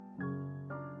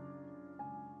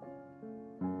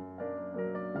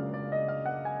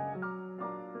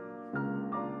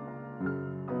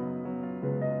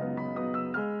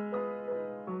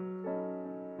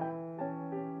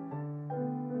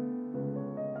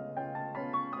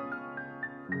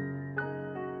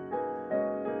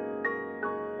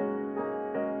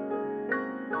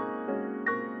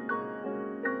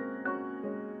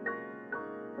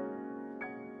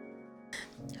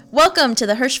Welcome to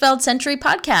the Hirschfeld Century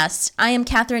Podcast. I am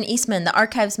Catherine Eastman, the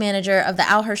Archives Manager of the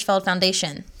Al Hirschfeld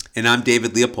Foundation. And I'm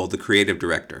David Leopold, the Creative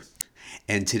Director.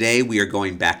 And today we are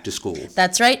going back to school.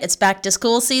 That's right. It's back to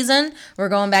school season. We're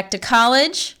going back to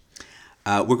college.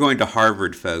 We're going to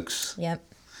Harvard, folks. Yep.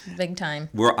 Big time.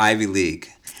 We're Ivy League.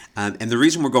 And the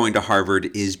reason we're going to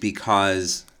Harvard is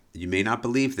because, you may not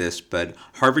believe this, but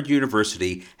Harvard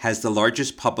University has the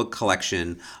largest public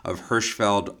collection of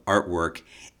Hirschfeld artwork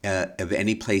of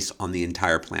any place on the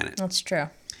entire planet. That's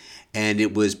true. And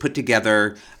it was put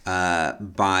together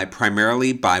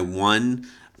primarily by one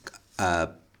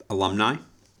alumni,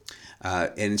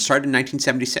 and it started in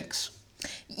 1976.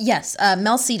 Yes,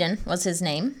 Mel Seaton was his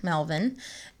name, Melvin,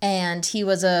 and he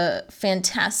was a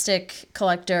fantastic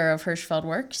collector of Hirschfeld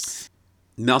works.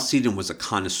 Mel Seaton was a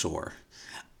connoisseur.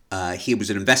 He was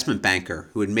an investment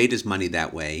banker who had made his money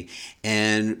that way.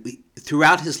 And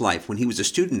throughout his life, when he was a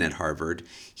student at Harvard,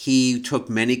 he took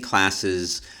many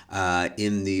classes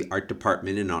in the art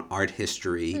department and on art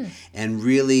history. And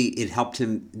really, it helped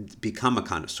him become a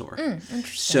connoisseur. Interesting.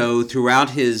 So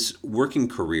throughout his working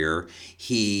career,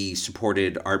 he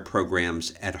supported art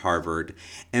programs at Harvard.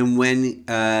 And when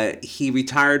he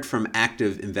retired from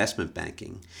active investment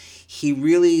banking, he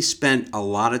really spent a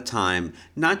lot of time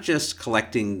not just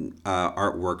collecting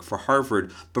artwork for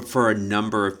Harvard, but for a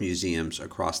number of museums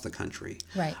across the country.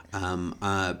 Right.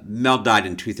 Mel died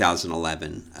in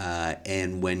 2011,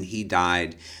 and when he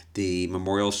died, the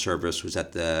memorial service was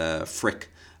at the Frick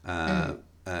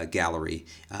Gallery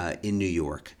in New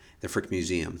York, the Frick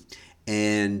Museum.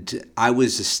 And I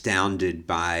was astounded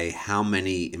by how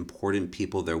many important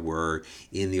people there were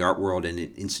in the art world and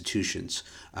in institutions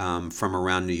from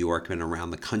around New York and around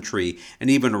the country and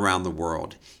even around the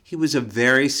world. He was a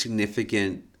very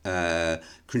significant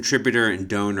contributor and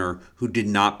donor who did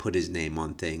not put his name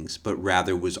on things, but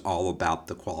rather was all about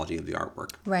the quality of the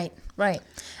artwork. Right.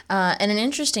 And an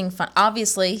interesting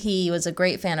obviously, he was a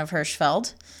great fan of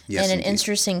Hirschfeld. Yes, and an indeed.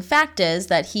 Interesting fact is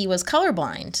that he was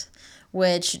colorblind,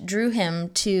 which drew him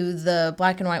to the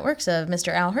black and white works of Mr.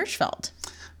 Al Hirschfeld.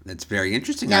 That's very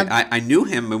interesting. Now, I knew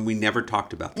him, and we never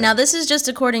talked about that. Now, this is just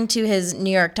according to his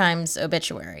New York Times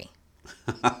obituary.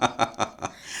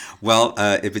 Well,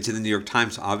 if it's in the New York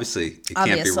Times, obviously,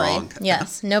 can't be wrong.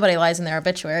 Yes, nobody lies in their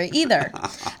obituary either.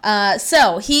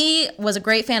 So he was a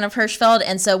great fan of Hirschfeld,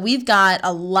 and so we've got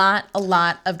a lot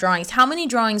of drawings. How many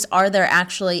drawings are there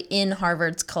actually in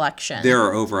Harvard's collection? There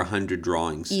are over 100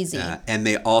 drawings. Easy. And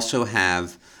they also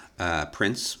have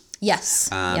prints. Yes.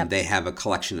 Yep. They have a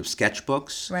collection of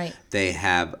sketchbooks. Right. They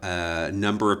have a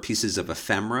number of pieces of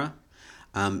ephemera.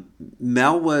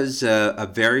 Mel was a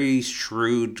very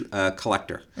shrewd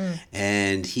collector,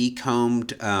 and he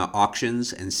combed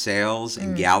auctions and sales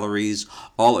and galleries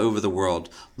all over the world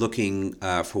looking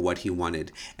for what he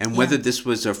wanted. And whether this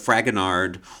was a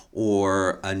Fragonard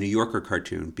or a New Yorker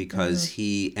cartoon, because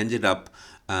he ended up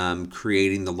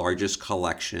creating the largest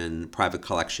private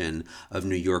collection of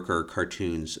New Yorker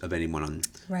cartoons of anyone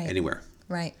anywhere.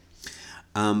 Right.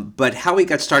 But how he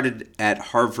got started at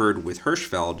Harvard with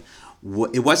Hirschfeld,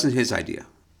 it wasn't his idea.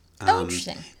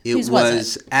 Interesting. It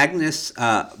was Agnes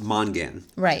Mongan,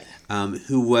 right?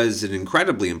 Who was an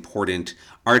incredibly important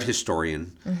art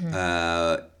historian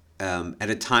at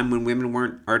a time when women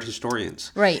weren't art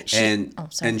historians. Right.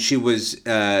 And she was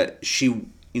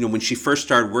when she first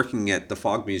started working at the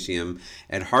Fogg Museum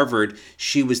at Harvard,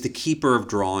 she was the keeper of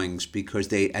drawings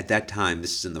because at that time,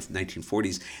 this is in the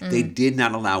 1940s, they did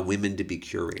not allow women to be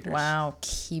curators. Wow,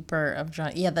 keeper of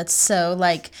drawings. Yeah, that's so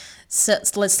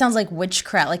it sounds like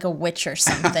witchcraft, like a witch or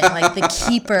something, like the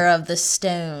keeper of the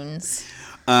stones.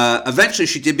 Eventually,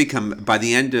 she did become, by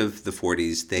the end of the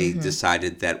 40s, they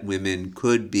decided that women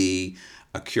could be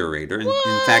a curator. And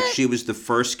in fact, she was the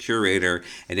first curator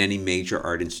at any major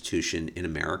art institution in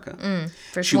America.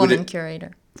 First woman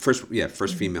curator. First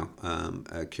female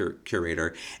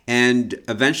curator. And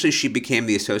eventually she became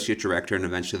the associate director and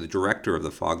eventually the director of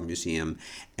the Fogg Museum.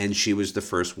 And she was the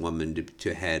first woman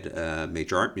to head a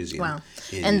major art museum. Wow.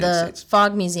 In And the United the States.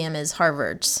 Fogg Museum is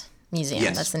Harvard's museum.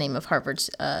 Yes. That's the name of Harvard's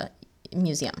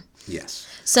museum. Yes.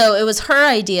 So it was her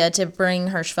idea to bring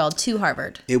Hirschfeld to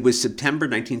Harvard. It was September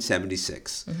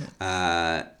 1976.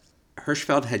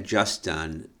 Hirschfeld had just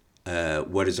done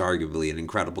what is arguably an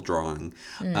incredible drawing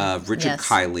of Richard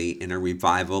Kiley in a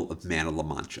revival of Man of La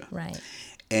Mancha. Right.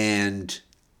 And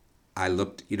I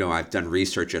looked, I've done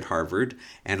research at Harvard,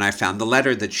 and I found the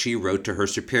letter that she wrote to her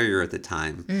superior at the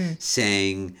time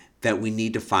saying that we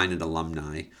need to find an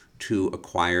alumni to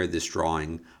acquire this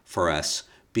drawing for us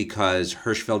because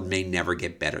Hirschfeld may never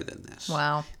get better than this.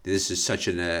 Wow. This is such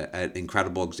an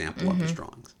incredible example of his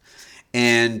drawings.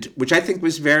 and which I think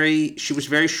was she was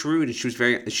very shrewd,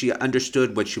 and she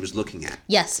understood what she was looking at.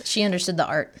 Yes, she understood the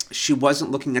art. She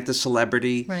wasn't looking at the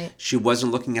celebrity. Right. She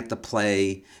wasn't looking at the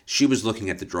play. She was looking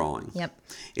at the drawing. Yep.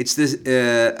 It's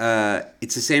the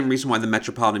same reason why the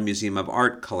Metropolitan Museum of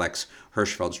Art collects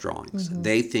Hirschfeld's drawings. Mm-hmm.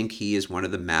 They think he is one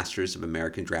of the masters of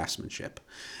American draftsmanship.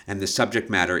 And the subject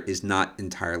matter is not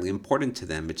entirely important to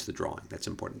them. It's the drawing that's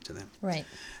important to them. Right.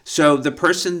 So the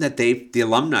person the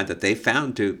alumni that they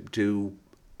found to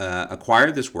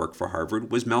acquire this work for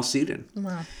Harvard was Mel Seton.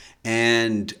 Wow.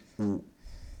 And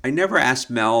I never asked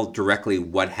Mel directly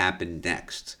what happened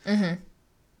next. Mm-hmm.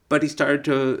 But he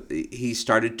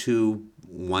started to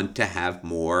want to have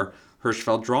more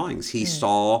Hirschfeld drawings. He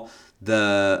saw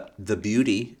the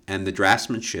beauty and the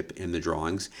draftsmanship in the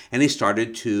drawings, and he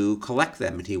started to collect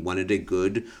them. And he wanted a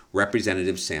good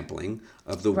representative sampling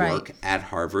of the work at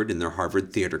Harvard in their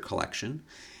Harvard Theater collection.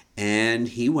 And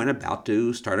he went about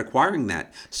to start acquiring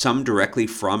that, some directly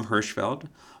from Hirschfeld,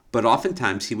 but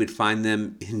oftentimes he would find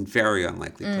them in very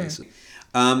unlikely places.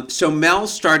 So Mel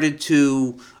started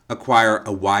to acquire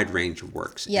a wide range of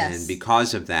works. Yes. And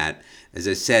because of that, as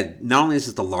I said, not only is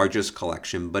it the largest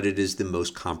collection, but it is the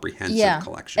most comprehensive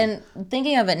collection. And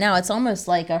thinking of it now, it's almost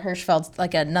like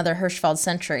another Hirschfeld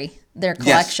century, their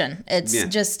collection. Yes.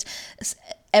 It's just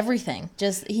everything.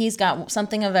 Just he's got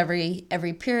something of every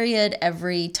period,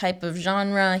 every type of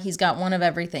genre. He's got one of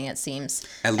everything, it seems.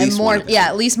 At least more, one of everything. Yeah,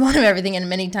 at least one of everything, and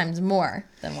many times more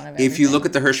than one of everything. If you look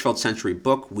at the Hirschfeld Century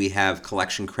book, we have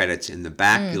collection credits in the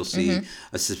back. You'll see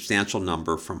a substantial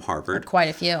number from Harvard. Quite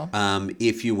a few.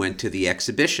 If you went to the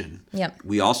exhibition,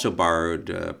 we also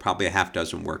borrowed probably a half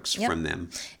dozen works from them.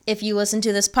 If you listen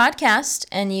to this podcast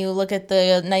and you look at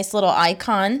the nice little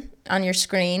icon on your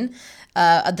screen,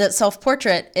 the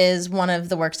self-portrait is one of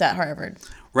the works at Harvard.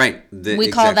 Right.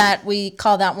 We call that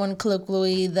one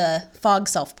colloquially the Fogg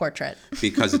self-portrait.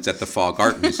 Because it's at the Fogg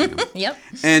Art Museum. Yep.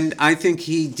 And I think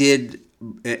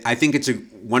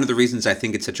one of the reasons I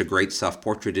think it's such a great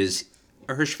self-portrait is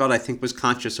Hirschfeld, I think, was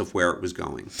conscious of where it was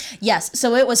going. Yes.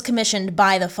 So it was commissioned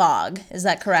by the Fogg. Is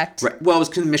that correct? Right. Well, it was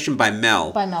commissioned by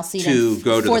Mel. By Mel Seton. To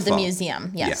go to for the the Fogg.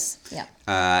 museum. Yes. Yeah.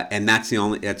 And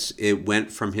it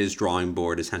went from his drawing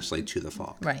board essentially to the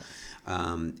Fogg. Right.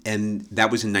 And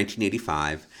that was in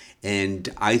 1985. And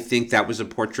I think that was a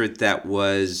portrait that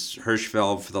was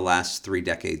Hirschfeld for the last 3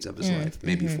 decades of his life,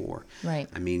 maybe 4. Right.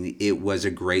 I mean, it was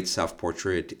a great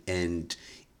self-portrait. And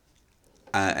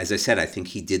as I said, I think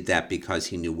he did that because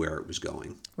he knew where it was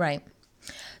going. Right.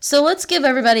 So let's give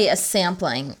everybody a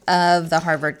sampling of the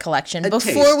Harvard collection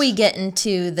before we get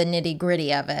into the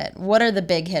nitty-gritty of it. What are the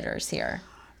big hitters here?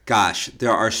 Gosh,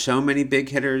 there are so many big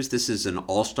hitters. This is an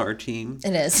all-star team.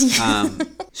 It is.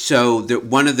 So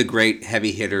one of the great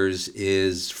heavy hitters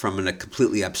is from a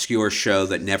completely obscure show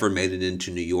that never made it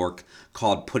into New York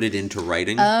called Put It Into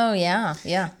Writing. Oh,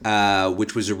 yeah.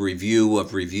 Which was a review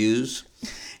of reviews.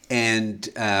 And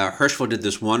Hirschfeld did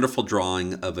this wonderful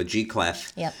drawing of a G.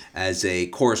 Clef as a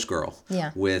chorus girl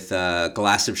with a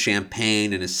glass of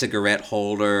champagne and a cigarette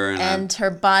holder. And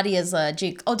her body is a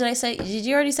G. Oh, did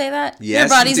you already say that? Yes.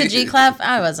 Your body's a G. Clef?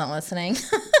 I wasn't listening.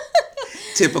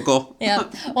 Typical. Yeah.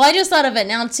 Well, I just thought of it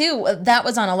now, too. That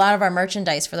was on a lot of our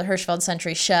merchandise for the Hirschfeld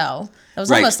Century show. It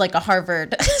was almost like a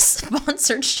Harvard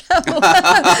sponsored show.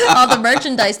 All the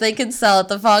merchandise they could sell at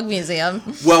the Fogg Museum.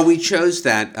 Well, we chose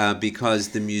that because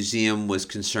the museum was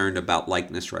concerned about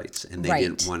likeness rights, and they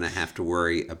didn't want to have to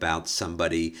worry about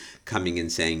somebody coming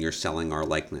and saying, you're selling our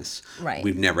likeness. Right.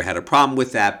 We've never had a problem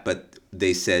with that, but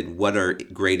they said, what are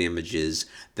great images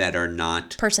that are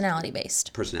not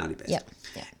personality-based? Personality-based. Yep.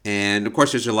 Yeah. And, of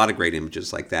course, there's a lot of great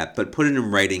images like that, but Put It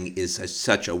in Writing is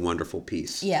such a wonderful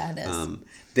piece. Yeah, it is.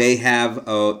 They have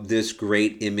this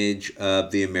great image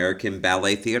of the American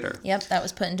Ballet Theater. Yep, that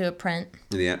was put into a print.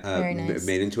 Yeah, Very nice.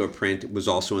 Made into a print. It was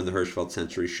also in the Hirschfeld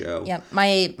Century show. Yep.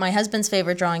 My husband's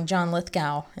favorite drawing, John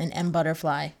Lithgow, and M.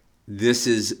 Butterfly. This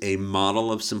is a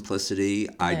model of simplicity.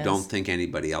 I don't think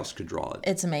anybody else could draw it.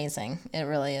 It's amazing. It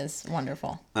really is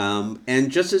wonderful.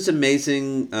 And just as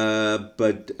amazing,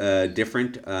 but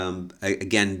different.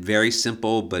 Again, very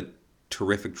simple, but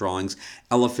terrific drawings.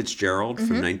 Ella Fitzgerald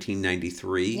from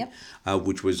 1993,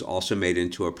 which was also made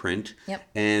into a print. Yep.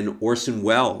 And Orson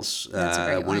Welles,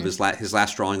 one of his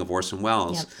last drawing of Orson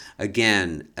Welles. Yep.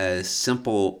 Again, a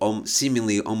simple,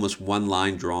 seemingly almost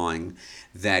one-line drawing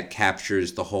that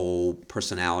captures the whole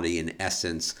personality and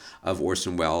essence of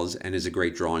Orson Welles and is a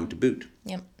great drawing to boot.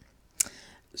 Yep.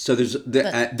 So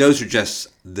those are just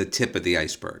the tip of the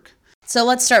iceberg. So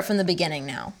let's start from the beginning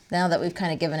now that we've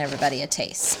kind of given everybody a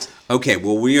taste. Okay,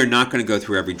 well, we are not going to go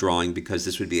through every drawing because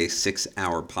this would be a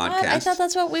 6-hour podcast. What? I thought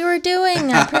that's what we were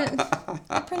doing.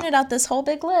 I printed out this whole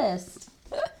big list.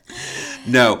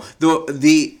 No,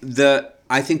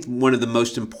 I think one of the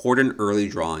most important early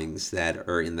drawings that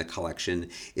are in the collection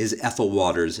is Ethel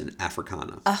Waters in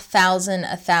Africana.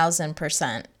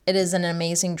 1,000%. It is an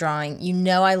amazing drawing. You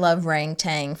know I love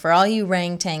Rang-Tang. For all you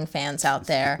Rang-Tang fans out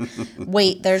there,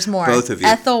 wait, there's more. Both of you.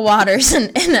 Ethel Waters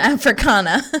in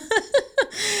Africana.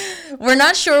 We're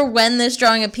not sure when this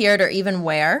drawing appeared or even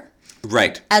where.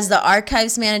 Right. As the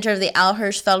archives manager of the Al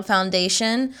Hirschfeld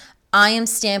Foundation, I am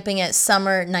stamping it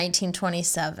summer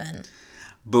 1927.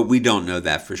 But we don't know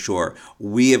that for sure.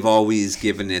 We have always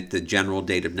given it the general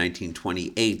date of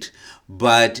 1928.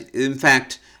 But in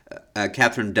fact,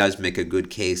 Catherine does make a good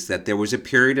case that there was a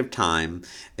period of time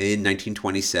in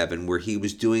 1927 where he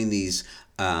was doing these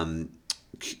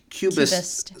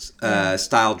Cubist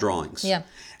style drawings. Yeah.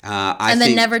 I and then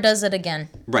think, never does it again.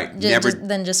 Right.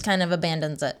 Then just kind of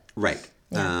abandons it. Right.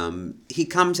 Yeah. He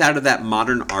comes out of that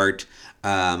modern art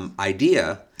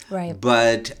idea.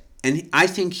 Right. And I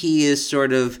think he is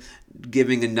sort of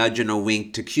giving a nudge and a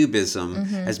wink to Cubism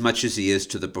as much as he is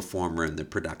to the performer and the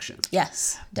production.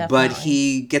 Yes, definitely. But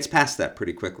he gets past that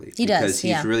pretty quickly. He does, because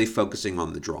he's really focusing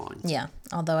on the drawing. Yeah,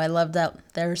 although I love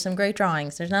that there are some great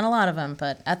drawings. There's not a lot of them,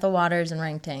 but Ethel Waters and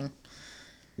Rang-Tang.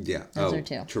 Yeah. Those are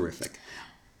two. Terrific.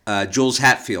 Jules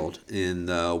Hatfield in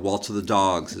the Waltz of the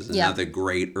Dogs is another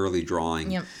great early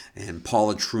drawing. Yep. And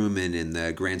Paula Truman in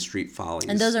the Grand Street Follies.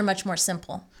 And those are much more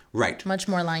simple. Right. Much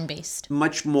more line-based.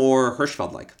 Much more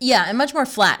Hirschfeld-like. Yeah, and much more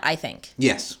flat, I think.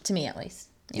 Yes. To me, at least.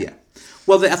 Yeah.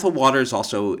 Well, the Ethel Waters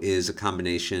also is a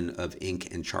combination of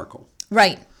ink and charcoal.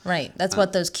 Right. That's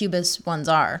what those Cubist ones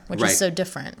are, which Right. is so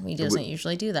different. We doesn't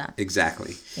usually do that.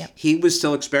 Exactly. Yep. He was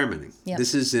still experimenting. Yep.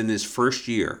 This is in his first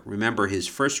year. Remember, his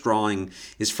first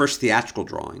theatrical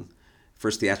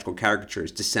caricature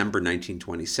is December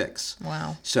 1926.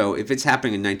 Wow. So if it's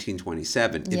happening in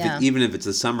 1927, Yeah. Even if it's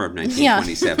the summer of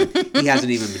 1927, he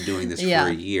hasn't even been doing this for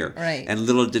a year. Right. And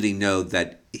little did he know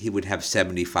that he would have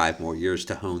 75 more years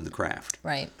to hone the craft.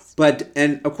 Right.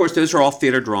 And of course, those are all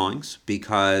theater drawings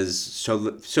because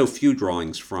so few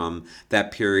drawings from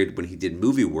that period when he did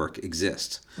movie work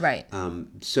exist. Right.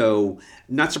 So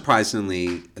not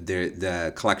surprisingly,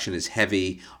 the collection is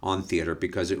heavy on theater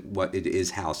because it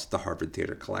is housed at the Harvard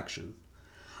Theater Collection.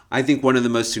 I think one of the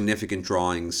most significant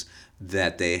drawings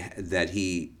that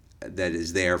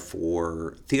is there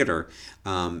for theater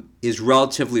is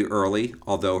relatively early,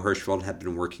 although Hirschfeld had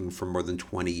been working for more than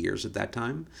 20 years at that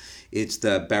time. It's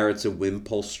the Barretts of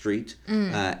Wimpole Street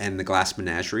and the Glass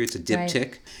Menagerie. It's a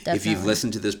diptych. Right. If you've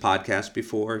listened to this podcast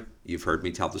before, you've heard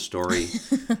me tell the story.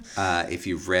 If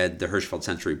you've read the Hirschfeld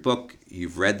Century book,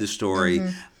 you've read the story.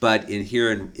 But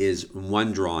here is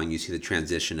one drawing, you see the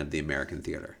transition of the American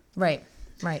theater. Right.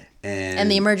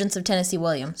 And the emergence of Tennessee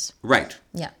Williams. Right.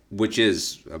 Yeah. Which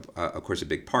is, of course, a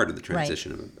big part of the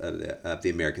transition of the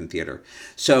American theater.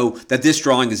 So that this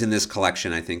drawing is in this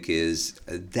collection, I think,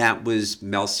 that was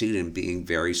Mel Seaton being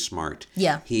very smart.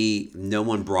 Yeah. No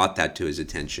one brought that to his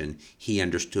attention. He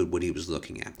understood what he was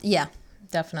looking at. Yeah,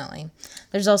 definitely.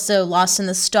 There's also Lost in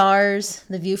the Stars,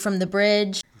 The View from the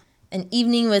Bridge, An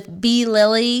Evening with B.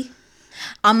 Lilly,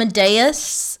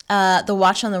 Amadeus, The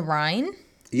Watch on the Rhine.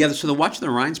 Yeah, so the Watch on the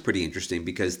Rhine is pretty interesting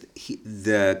because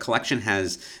the collection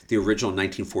has the original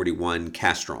 1941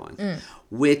 cast drawing,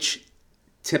 which,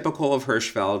 typical of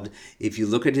Hirschfeld, if you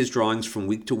look at his drawings from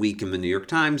week to week in the New York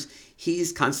Times,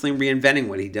 he's constantly reinventing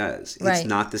what he does. Right. It's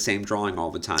not the same drawing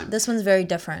all the time. This one's very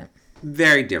different.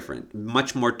 Very different.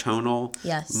 Much more tonal.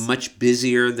 Yes. Much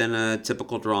busier than a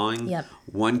typical drawing. Yep.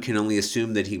 One can only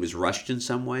assume that he was rushed in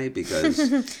some way because,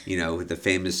 the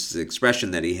famous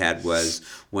expression that he had was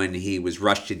when he was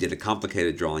rushed, he did a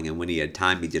complicated drawing, and when he had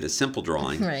time, he did a simple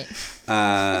drawing. Right.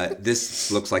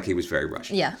 This looks like he was very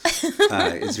rushed. Yeah.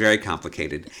 It's very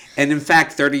complicated. And in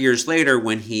fact, 30 years later,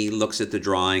 when he looks at the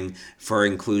drawing for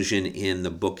inclusion in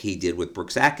the book he did with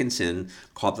Brooks Atkinson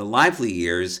called The Lively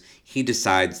Years, he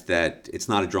decides that it's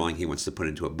not a drawing he wants to put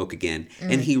into a book again,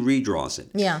 and he redraws it.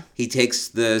 Yeah. He takes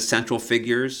the central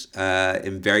figures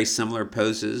in very similar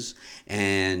poses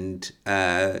and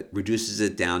reduces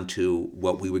it down to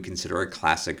what we would consider a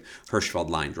classic Hirschfeld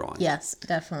line drawing. Yes,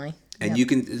 definitely. And you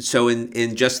can, so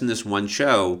in just in this one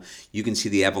show, you can see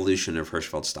the evolution of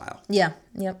Hirschfeld's style. Yeah,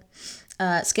 yep.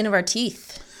 Skin of Our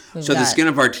Teeth. The Skin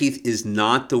of Our Teeth is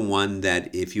not the one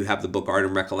that, if you have the book Art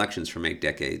and Recollections from 8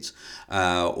 Decades,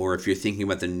 or if you're thinking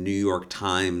about the New York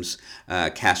Times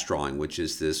cast drawing, which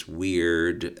is this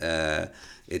weird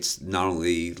it's not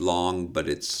only long, but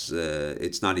it's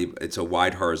not even, it's a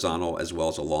wide horizontal as well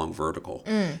as a long vertical.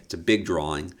 It's a big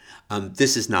drawing.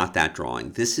 This is not that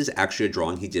drawing. This is actually a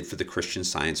drawing he did for the Christian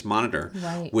Science Monitor,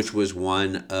 Right. which was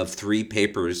one of 3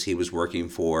 papers he was working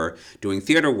for doing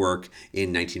theater work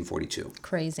in 1942.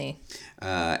 Crazy.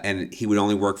 And he would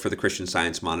only work for the Christian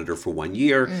Science Monitor for 1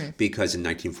 year because in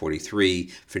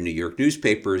 1943, for New York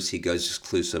newspapers, he goes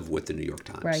exclusive with the New York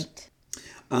Times. Right.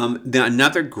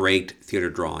 Another great theater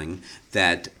drawing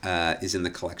that is in the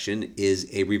collection is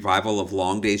a revival of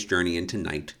Long Day's Journey into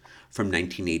Night from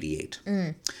 1988.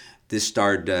 This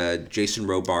starred Jason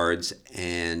Robards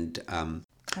and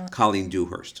Colleen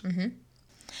Dewhurst.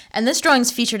 And this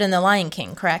drawing's featured in The Lion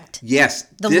King, correct? Yes.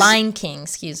 The Lion King,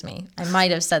 excuse me. I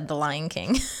might have said The Lion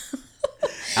King.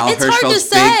 Al It's hard to Hirschfeld's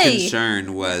say. big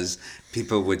concern was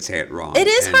people would say it wrong. It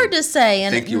is hard to say,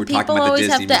 and think you were talking people about the always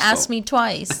have Disney to ask missile. me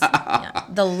twice. Yeah.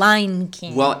 The Lion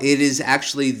King. Well, it is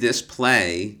actually this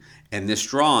play and this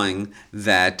drawing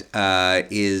that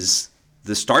is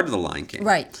the start of The Lion King.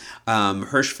 Right.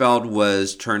 Hirschfeld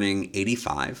was turning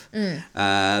 85.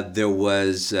 There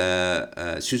was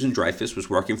Susan Dreyfuss was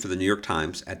working for the New York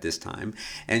Times at this time,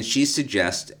 and she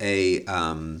suggests a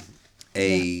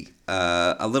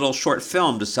little short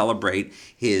film to celebrate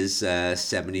his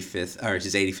 75th or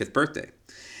his 85th birthday,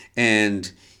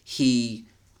 and she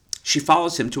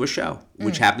follows him to a show,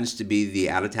 which happens to be the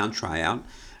out of town tryout.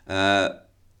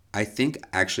 I think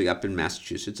actually up in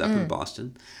Massachusetts, up in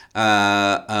Boston,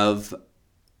 of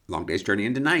Long Day's Journey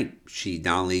into Night. She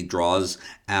not only draws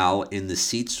Al in the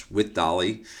seats with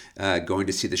Dolly, going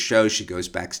to see the show, she goes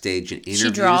backstage and interviews.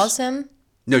 she draws him?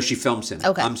 No, she films him.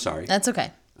 Okay. I'm sorry. That's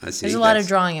okay. See, There's a lot of that's-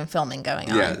 drawing and filming going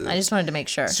on. Yeah, I just wanted to make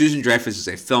sure. Susan Dreyfuss is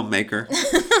a filmmaker,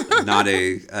 not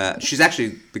a. She's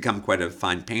actually become quite a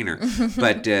fine painter,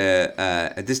 but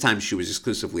at this time she was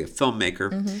exclusively a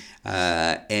filmmaker,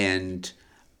 and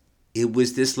it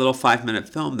was this little 5-minute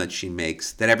film that she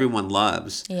makes that everyone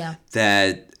loves. Yeah.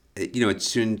 That it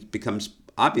soon becomes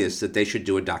obvious that they should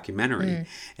do a documentary,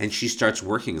 and she starts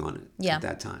working on it Yeah. at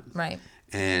that time. Right.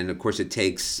 And of course, it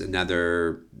takes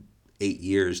another 8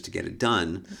 years to get it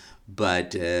done,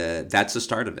 but that's the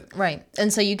start of it. Right.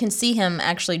 And so you can see him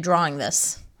actually drawing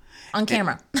this on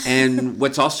camera. And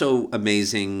what's also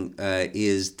amazing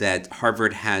is that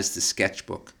Harvard has the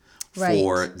sketchbook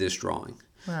for this drawing.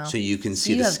 Wow. So you can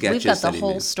see we've sketches got the that he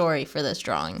whole made. story for this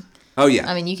drawing. Oh, yeah.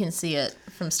 I mean, you can see it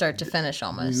from start to finish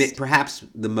almost. Perhaps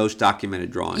the most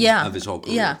documented drawing of his whole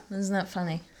career. Yeah. Isn't that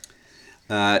funny?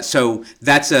 So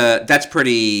that's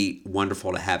pretty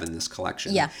wonderful to have in this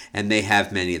collection. Yeah. And they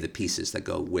have many of the pieces that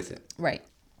go with it. Right.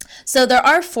 So there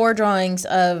are 4 drawings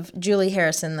of Julie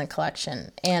Harris in the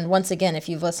collection. And once again, if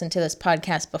you've listened to this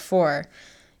podcast before,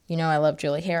 you know I love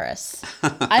Julie Harris.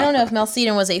 I don't know if Mel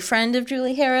Cedon was a friend of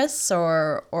Julie Harris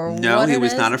or No, what he it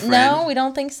was is. not a friend. No, we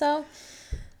don't think so.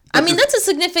 I mean, that's a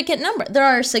significant number. There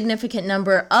are a significant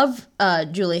number of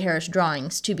Julie Harris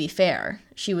drawings, to be fair.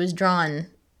 She was drawn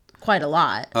quite a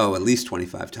lot. Oh, at least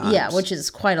 25 times. Yeah, which is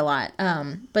quite a lot.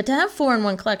 But to have 4 in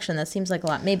one collection, that seems like a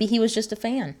lot. Maybe he was just a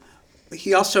fan.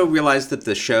 He also realized that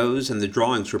the shows and the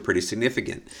drawings were pretty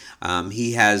significant.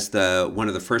 He has one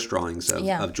of the first drawings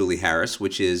of Julie Harris,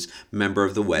 which is Member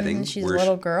of the Wedding. She's a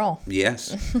little girl.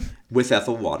 Yes, with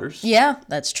Ethel Waters. Yeah,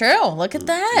 that's true. Look at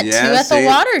that. Yeah, 2 Ethel see,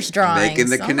 Waters drawings. making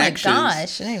the connections. Oh my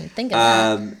gosh, I didn't even think of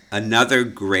that. Another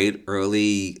great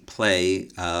early play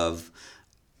of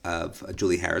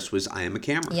Julie Harris was I Am a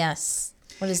Camera. Yes.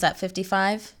 What is that,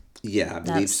 55? Yeah, I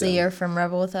believe That's so. the year from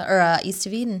Rebel Without, East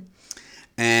of Eden.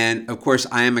 And of course,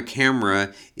 I Am a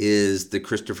Camera is the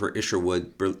Christopher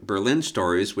Isherwood Berlin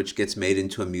stories, which gets made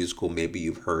into a musical maybe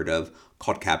you've heard of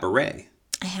called Cabaret.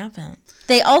 I haven't.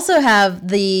 They also have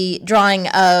the drawing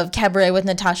of Cabaret with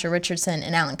Natasha Richardson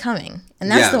and Alan Cumming. And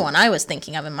that's Yeah. the one I was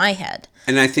thinking of in my head.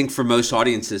 And I think for most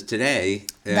audiences today,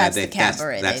 That's the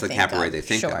cabaret that's they the think cabaret of. they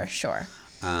think Sure, of. sure.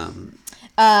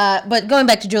 But going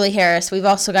back to Julie Harris, we've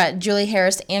also got Julie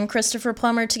Harris and Christopher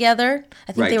Plummer together.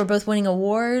 I think they Right. were both winning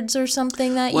awards or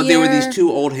something that Well, year. they were these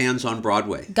 2 old hands on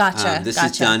Broadway. Gotcha, This is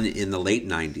gotcha. done in the late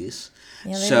 90s.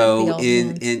 Yeah, they So were the old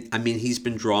hands. I mean, he's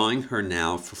been drawing her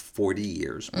now for 40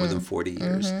 years, more than 40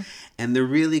 years. Mm-hmm. And the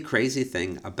really crazy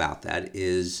thing about that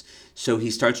is, so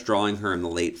he starts drawing her in the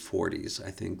late 40s.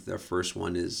 I think the first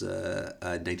one is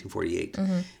 1948.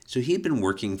 Mm-hmm. So he'd been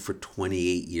working for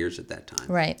 28 years at that time.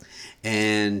 Right.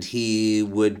 And he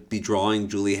would be drawing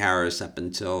Julie Harris up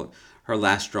until her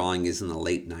last drawing is in the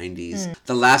late 90s.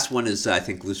 The last one is, I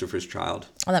think, Lucifer's Child.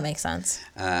 Oh, that makes sense.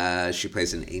 She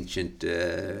plays an ancient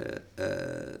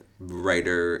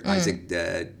writer, Isaac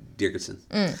Dirgerson.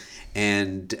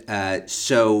 And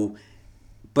so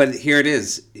But here it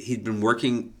is. He'd been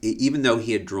working, even though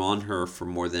he had drawn her for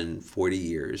more than 40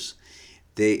 years.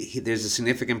 There's a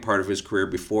significant part of his career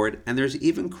before it, and there's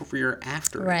even career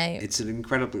after Right. it. It's an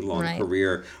incredibly long Right.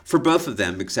 career for both of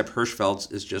them, except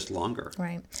Hirschfeld's is just longer.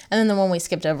 Right. And then the one we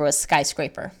skipped over was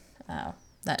Skyscraper,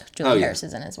 that Julie Harris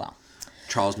is in as well.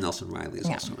 Charles Nelson Riley is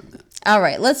also in that. All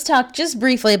right, let's talk just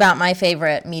briefly about my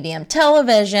favorite medium,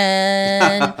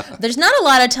 television. There's not a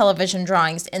lot of television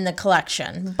drawings in the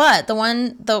collection, but the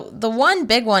one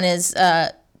big one is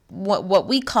what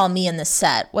we call Me in the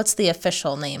Set. What's the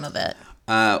official name of it?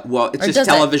 Well, it's just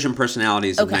Television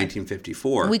Personalities of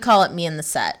 1954. We call it Me in the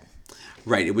Set.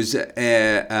 Right. It was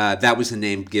that was the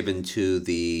name given to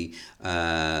the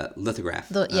lithograph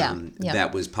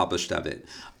that was published of it.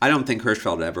 I don't think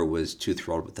Hirschfeld ever was too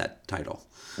thrilled with that title.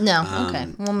 No. Okay.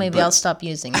 Well, maybe I'll stop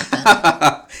using it then.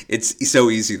 It's so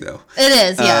easy though.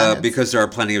 It is. Yeah. Because there are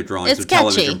plenty of drawings of catchy.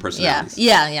 television personalities.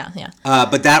 Yeah.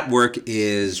 But that work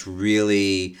is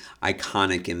really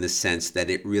iconic in the sense that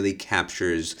it really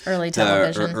captures early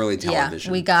television. Yeah.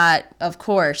 We got, of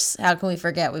course, how can we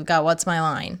forget? We've got What's My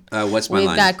Line? What's My Line?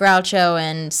 We've got Groucho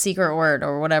and Secret Word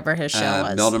or whatever his show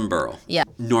was. Melvin Burrow. Yeah.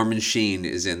 Norman Sheen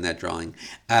is in that drawing.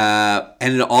 And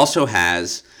it also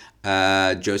has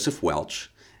Joseph Welch.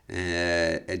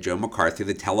 Joe McCarthy,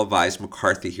 the televised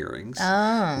McCarthy hearings,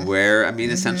 where,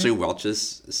 essentially Welch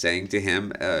is saying to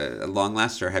him, at long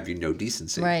last, sir, have you no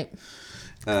decency? Right.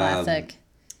 Classic.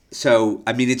 So,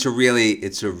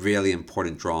 it's a really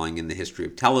important drawing in the history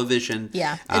of television.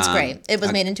 Yeah, it's great. It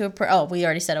was made into a print. Oh, we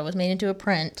already said it was made into a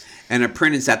print. And a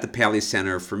print is at the Paley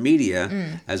Center for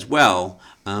Media as well.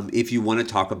 If you want to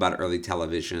talk about early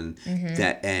television,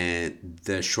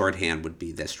 the shorthand would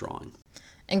be this drawing.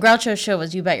 And Groucho's show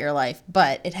was You Bet Your Life,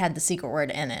 but it had the secret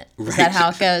word in it. Is that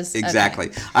how it goes? Exactly.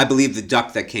 Okay. I believe the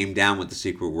duck that came down with the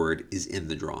secret word is in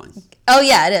the drawing. Oh,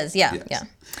 yeah, it is. Yeah, yes.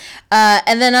 Yeah.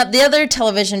 And then the other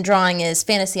television drawing is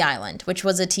Fantasy Island, which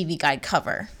was a TV Guide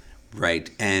cover. Right.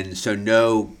 And so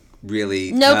no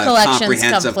collection's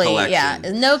complete. Collection. Yeah,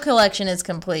 no collection is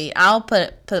complete. I'll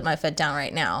put my foot down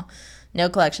right now. No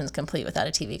collection's complete without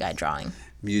a TV Guide drawing.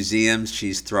 Museums,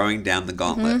 she's throwing down the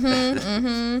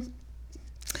gauntlet.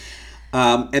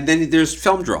 And then there's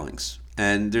film drawings,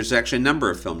 and there's actually a number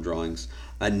of film drawings,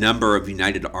 a number of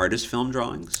United Artists film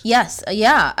drawings. Yes,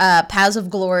 Paths of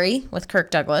Glory with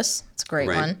Kirk Douglas. It's a great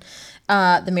one.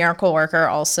 The Miracle Worker,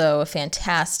 also a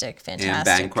fantastic Anne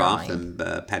Bancroft drawing.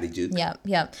 And Patty Duke.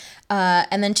 Yep.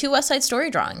 And then 2 West Side Story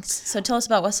drawings. So tell us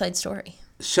about West Side Story.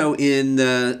 So in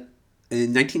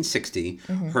 1960,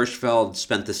 Hirschfeld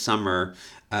spent the summer.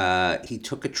 He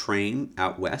took a train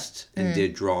out west and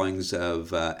did drawings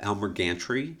of Elmer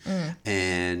Gantry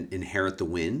and Inherit the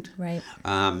Wind. Right.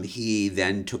 He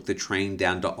then took the train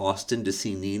down to Austin to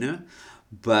see Nina,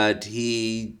 but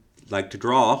he liked to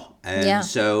draw, and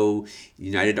so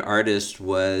United Artists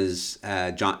was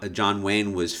John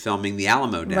Wayne was filming the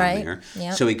Alamo down there.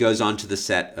 Yep. So he goes on to the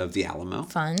set of the Alamo.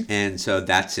 Fun. And so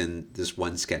that's in this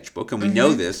one sketchbook, and we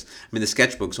know this. The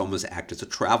sketchbooks almost act as a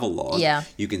travel log. Yeah.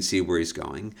 You can see where he's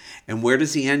going, and where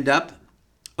does he end up?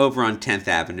 Over on 10th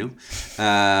Avenue,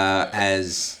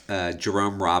 as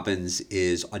Jerome Robbins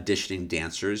is auditioning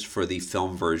dancers for the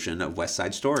film version of West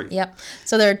Side Story. Yep.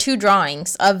 So there are 2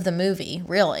 drawings of the movie,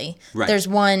 really. Right. There's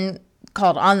one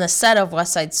called On the Set of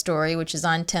West Side Story, which is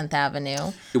on 10th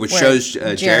Avenue. Which shows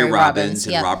Jerry Robbins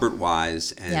and yep. Robert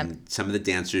Wise and some of the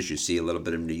dancers. You see a little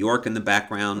bit of New York in the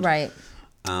background. Right.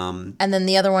 And then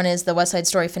the other one is the West Side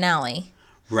Story finale.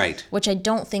 Right. Which I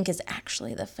don't think is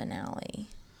actually the finale.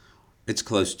 It's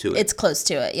close to it. It's close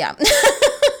to it, yeah.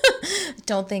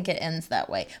 Don't think it ends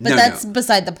that way. But that's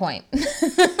beside the point.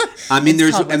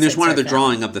 there's one other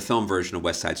drawing of the film version of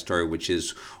West Side Story, which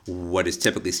is what is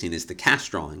typically seen as the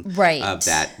cast drawing of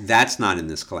that. That's not in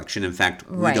this collection. In fact,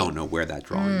 we don't know where that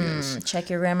drawing is. Check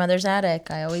your grandmother's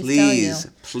attic. I always tell you.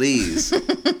 Please.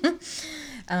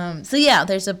 So yeah,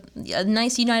 there's a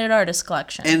nice United Artists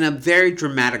collection. And a very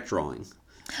dramatic drawing.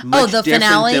 Much the different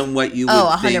finale? Than what you would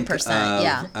 100%, think of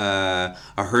a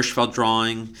Hirschfeld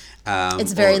drawing.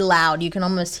 It's very loud. You can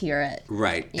almost hear it.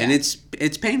 Right. Yeah. And it's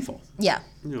painful. Yeah.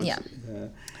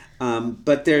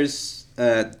 But there's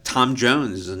Tom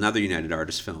Jones is another United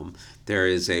Artists film. There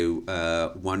is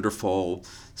a wonderful,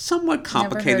 somewhat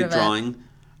complicated drawing.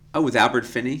 With Albert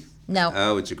Finney. No.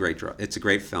 Oh, it's a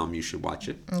great film. You should watch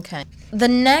it. Okay.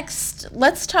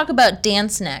 Let's talk about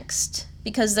Dance Next.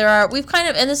 Because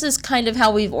and this is kind of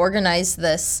how we've organized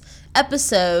this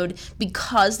episode,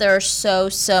 because there are so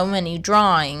many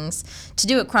drawings. To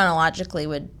do it chronologically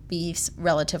would be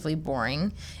relatively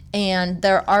boring. And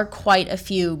there are quite a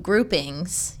few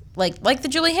groupings like the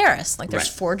Julie Harris. Like there's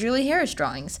Right. 4 Julie Harris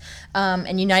drawings,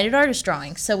 and United Artists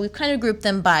drawings. So we've kind of grouped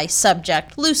them by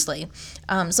subject loosely.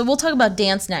 So we'll talk about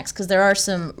dance next because there are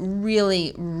some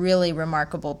really, really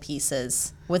remarkable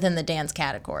pieces within the dance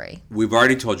category. We've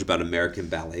already told you about American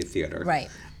Ballet Theater. Right.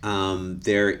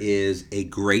 There is a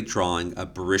great drawing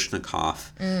of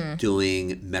Baryshnikov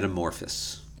doing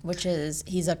Metamorphosis. Which is,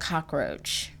 he's a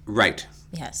cockroach. Right.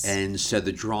 Yes. And so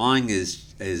the drawing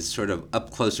is sort of up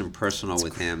close and personal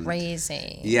with him.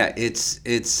 Crazy. Yeah, it's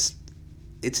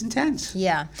intense.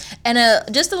 Yeah. And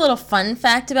just a little fun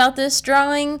fact about this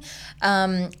drawing.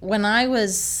 When I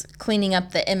was cleaning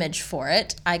up the image for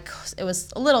it, it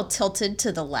was a little tilted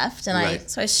to the left, and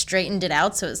Right. I straightened it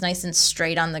out so it was nice and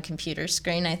straight on the computer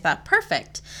screen. I thought,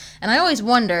 perfect. And I always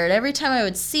wondered, every time I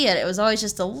would see it, it was always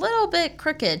just a little bit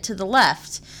crooked to the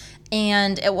left.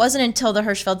 And it wasn't until the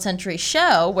Hirschfeld Century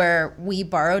show where we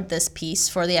borrowed this piece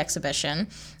for the exhibition.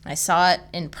 I saw it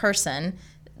in person.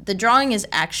 The drawing is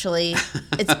actually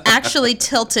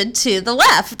tilted to the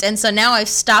left, and so now I've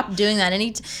stopped doing that.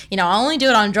 I'll only do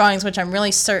it on drawings which I'm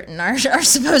really certain are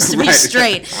supposed to be Right.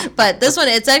 straight. But this one,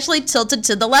 it's actually tilted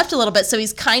to the left a little bit, so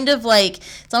he's kind of like,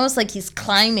 it's almost like he's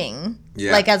climbing,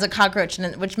 Yeah. like as a cockroach,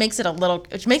 which makes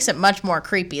it much more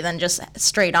creepy than just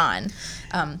straight on.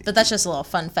 But that's just a little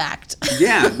fun fact.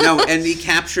 Yeah, no, and he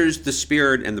captures the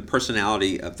spirit and the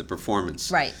personality of the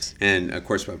performance. Right. And of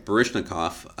course,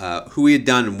 Baryshnikov, who we had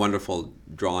done wonderful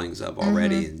drawings of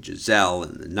already, and Giselle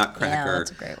and the Nutcracker. Yeah,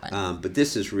 that's a great one. But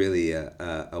this is really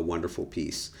a wonderful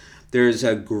piece. There's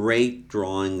a great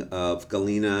drawing of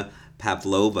Galina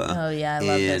Pavlova. Oh, yeah, I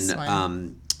love this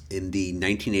one. In the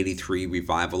 1983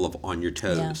 revival of On Your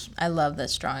Yeah, Toes. I love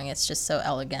this drawing. It's just so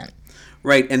elegant.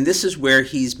 Right, and this is where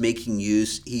he's making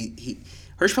use.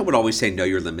 Hirschfeld would always say, "Know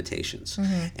your limitations,"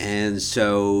 and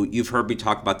so you've heard me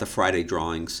talk about the Friday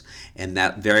drawings, and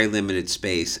that very limited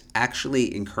space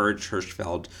actually encouraged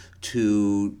Hirschfeld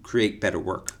to create better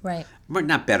work. Right. Well,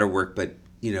 not better work, but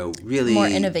really More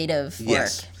innovative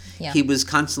Yes. work. Yeah. He was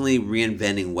constantly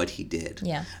reinventing what he did.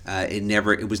 Yeah.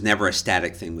 It was never a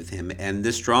static thing with him. And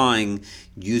this drawing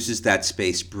uses that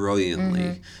space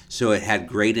brilliantly. So it had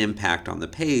great impact on the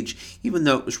page, even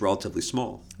though it was relatively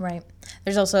small. Right.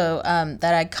 There's also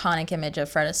that iconic image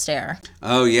of Fred Astaire.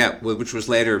 Oh, yeah, which was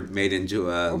later made into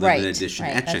a limited edition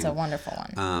Right. etching. That's a wonderful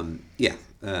one.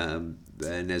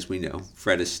 And as we know,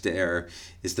 Fred Astaire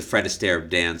is the Fred Astaire of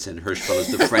dance, and Hirschfeld is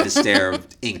the Fred Astaire of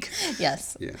ink.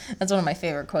 Yes. Yeah. That's one of my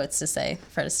favorite quotes to say,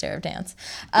 Fred Astaire of dance.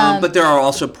 But there are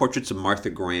also portraits of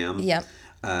Martha Graham. Yep.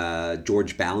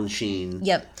 George Balanchine.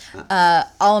 Yep.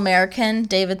 All American.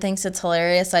 David thinks it's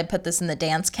hilarious. I put this in the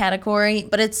dance category,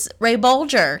 but it's Ray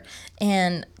Bolger.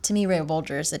 And to me, Ray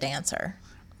Bolger is a dancer.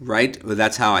 Right? Well,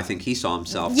 that's how I think he saw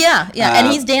himself. Yeah.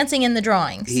 And he's dancing in the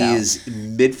drawing. He so. is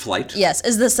mid-flight. Yes.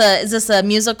 Is this a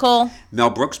musical? Mel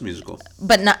Brooks musical.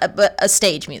 But a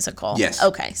stage musical. Yes.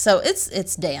 Okay. So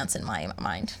it's dance in my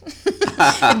mind.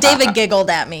 David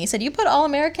giggled at me. He said, "You put All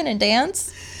American in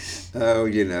dance?" Oh,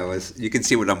 you can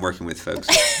see what I'm working with, folks.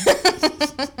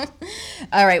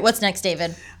 All right. What's next,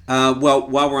 David? Well,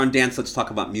 while we're on dance, let's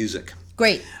talk about music.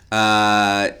 Great.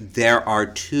 There are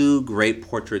 2 great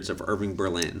portraits of Irving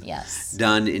Berlin. Yes.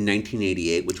 Done in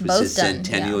 1988, which was Both his done,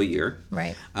 centennial yeah. year.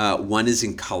 Right. One is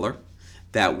in color.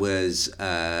 That was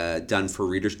done for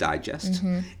Reader's Digest.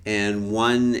 And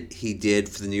one he did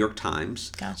for the New York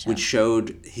Times, Gotcha. which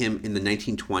showed him in the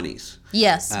 1920s.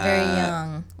 Yes. Very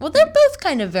young. Well, they're both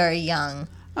kind of very young.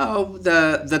 Oh,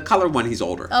 the color one, he's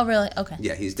older. Oh, really? Okay.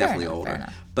 Yeah, he's Fair definitely enough, older. fair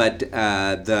enough. But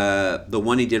the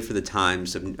one he did for the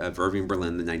Times of Irving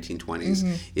Berlin in the 1920s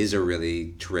is a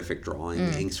really terrific drawing.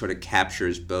 And sort of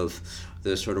captures both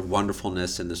the sort of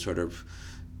wonderfulness and the sort of,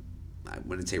 I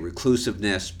wouldn't say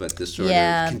reclusiveness, but the sort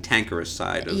of cantankerous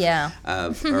side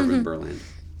of Irving Berlin.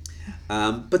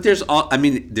 But there's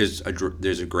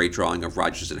a great drawing of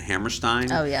Rodgers and Hammerstein.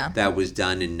 Oh, yeah. That was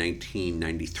done in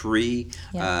 1993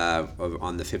 Yeah.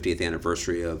 on the 50th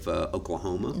anniversary of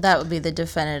Oklahoma. That would be the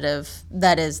definitive.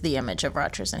 That is the image of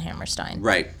Rodgers and Hammerstein.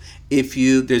 Right.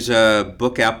 There's a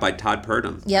book out by Todd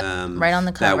Purdom. Yep, right on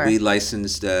the cover. That we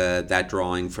licensed that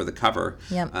drawing for the cover.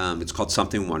 Yep. It's called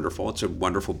Something Wonderful. It's a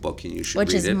wonderful book, and you should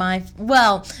Which read is it.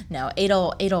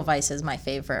 Edelweiss is my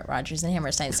favorite Rodgers and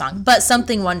Hammerstein song, but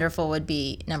Something Wonderful would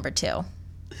be number 2.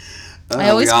 I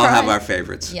always we all cry. have our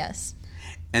favorites. Yes.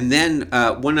 And then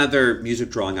one other music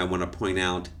drawing I want to point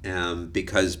out,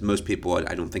 because most people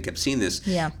I don't think have seen this,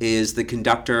 is the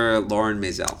conductor Lauren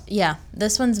Maisel. Yeah,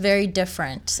 this one's very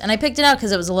different. And I picked it out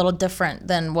because it was a little different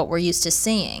than what we're used to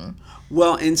seeing.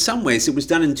 Well, in some ways, it was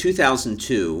done in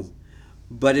 2002,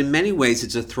 but in many ways,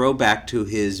 it's a throwback to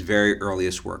his very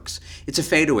earliest works. It's a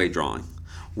fadeaway drawing,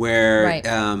 where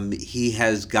Right. he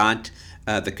has got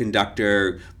the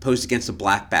conductor posed against a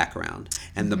black background,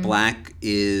 and the black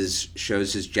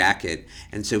shows his jacket,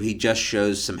 and so he just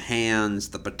shows some hands,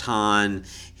 the baton,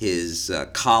 his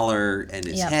collar, and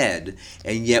his Yep. head,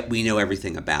 and yet we know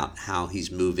everything about how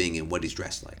he's moving and what he's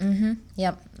dressed like.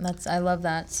 Yep, I love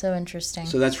that. So interesting.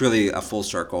 So that's really a full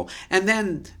circle. And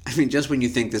then, I mean, just when you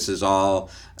think this is all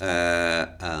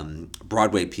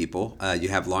Broadway people, you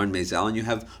have Lauren Maisel and you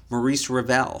have Maurice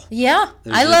Ravel. Yeah,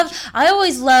 There's I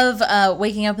always love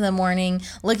waking up in the morning,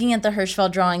 looking at the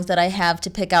Hirschfeld drawings that I have to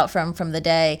pick out from the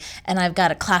day, and I've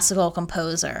got a classical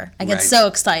composer. I get Right. so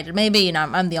excited. Maybe,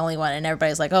 I'm the only one, and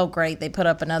everybody's like, oh, great, they put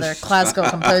up another classical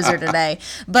composer today.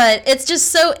 But it's just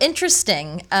so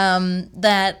interesting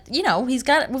that,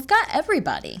 we've got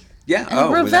everybody. Yeah.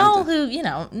 And without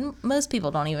Ravel, who, most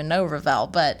people don't even know Ravel,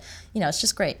 but, it's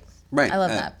just great. Right. I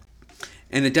love that.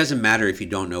 And it doesn't matter if you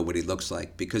don't know what he looks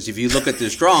like, because if you look at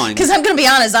this drawing, Because I'm going to be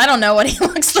honest, I don't know what he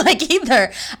looks like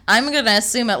either. I'm going to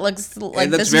assume it looks like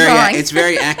it looks this drawing. it's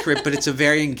very accurate, but it's a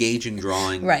very engaging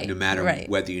drawing, Right, no matter right.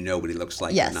 whether you know what he looks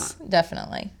like or Yes, not.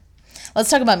 definitely. Let's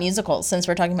talk about musicals since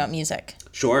we're talking about music.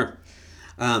 Sure.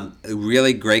 A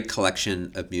really great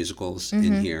collection of musicals Mm-hmm.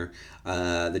 in here.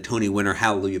 The Tony winner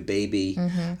Hallelujah Baby,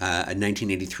 a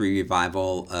 1983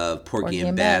 revival of Porgy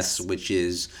and Bess, which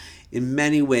is in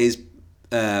many ways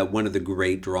one of the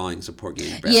great drawings of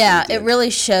Porgy and Bess. Yeah, that he it did. really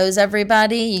shows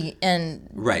everybody and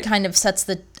Right. kind of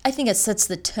I think it sets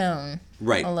the tone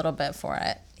Right. a little bit for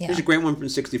it. Yeah. There's a great one from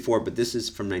 '64, but this is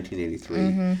from 1983.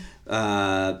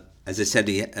 Mm-hmm. As I said,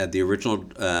 the original,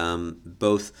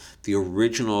 both the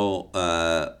original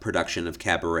production of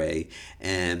Cabaret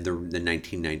and the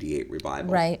 1998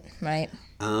 revival. Right.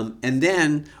 And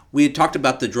then we had talked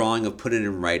about the drawing of Put It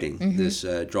in Writing, Mm-hmm. this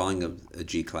drawing of a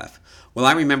G clef. Well,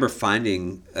 I remember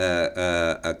finding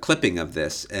a clipping of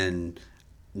this, and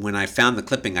when I found the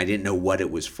clipping, I didn't know what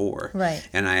it was for. Right.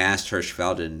 And I asked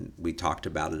Hirschfeld, and we talked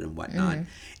about it and whatnot.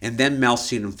 And then Mel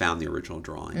Seaton found the original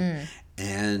drawing.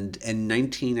 And in I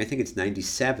think it's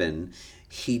 97,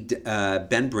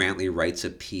 Ben Brantley writes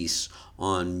a piece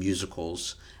on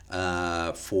musicals.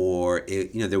 There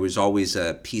was always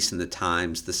a piece in the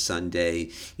Times the Sunday,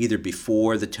 either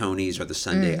before the Tonys or the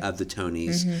Sunday of the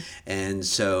Tonys, and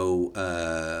so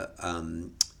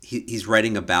he's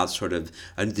writing about sort of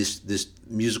this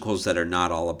musicals that are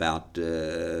not all about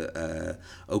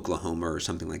Oklahoma or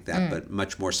something like that, but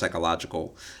much more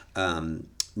psychological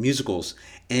musicals,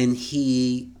 and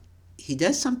he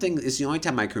does something. It's the only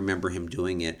time I can remember him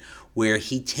doing it, where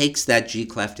he takes that G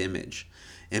clef image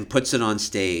and puts it on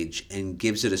stage and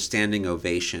gives it a standing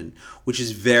ovation, which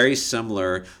is very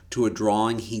similar to a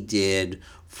drawing he did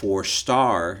for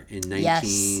Star in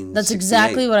 1968. Yes, that's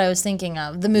exactly what I was thinking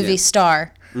of. The movie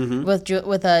Star with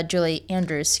Julie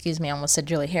Andrews. Excuse me, I almost said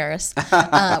Julie Harris.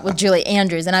 With Julie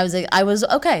Andrews, and I was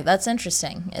okay. That's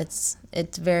interesting. It's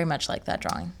very much like that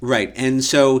drawing. Right, and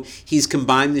so he's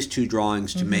combined these two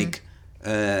drawings to make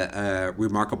a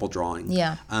remarkable drawing.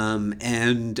 Yeah.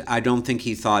 And I don't think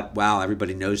he thought, wow,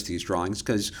 everybody knows these drawings,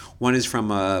 because one is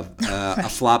from a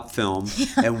flop film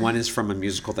and one is from a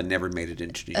musical that never made it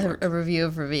into New York. A review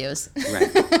of reviews.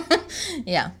 Right.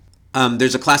 Yeah.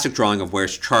 There's a classic drawing of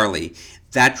Where's Charlie.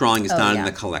 That drawing is not in yeah.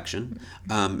 the collection.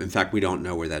 In fact, we don't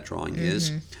know where that drawing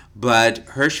is. But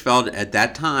Hirschfeld, at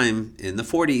that time, in the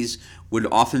 40s, would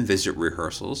often visit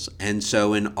rehearsals. And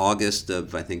so in August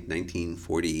of, I think,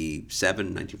 1947,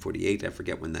 1948, I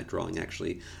forget when that drawing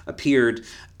actually appeared,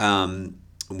 when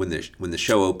the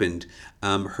show opened,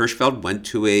 Hirschfeld went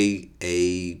to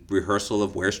a rehearsal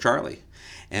of Where's Charlie?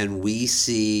 And we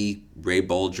see Ray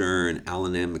Bolger and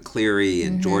Alan M. McCleary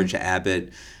and George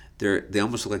Abbott. They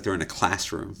almost look like they're in a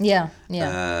classroom. Yeah.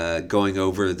 Going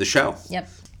over the show. Yep.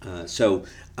 So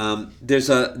there's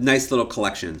a nice little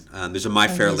collection. There's a My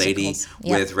Fair Lady musicals.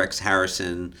 Yep. with Rex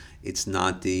Harrison. It's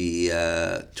not the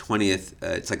 20th.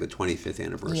 It's like the 25th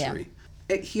anniversary.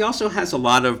 He also has a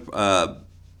lot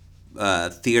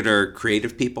of theater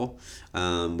creative people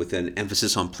with an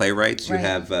emphasis on playwrights. You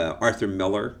have Arthur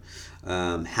Miller,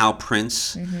 Hal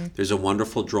Prince. There's a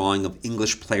wonderful drawing of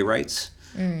English playwrights.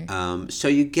 So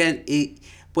you get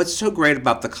what's so great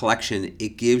about the collection,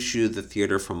 it gives you the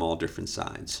theater from all different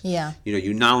sides. Yeah.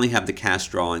 You not only have the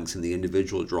cast drawings and the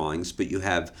individual drawings, but you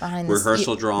have Behind the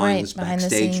rehearsal drawings, behind the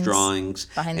backstage scenes, drawings,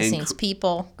 behind the scenes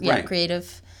people, right.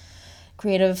 creative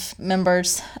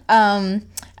members. And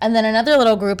then another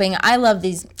little grouping. I love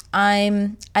these.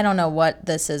 I don't know what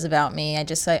this is about me. I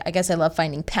guess I love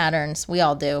finding patterns. We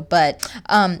all do. But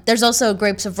there's also a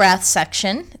Grapes of Wrath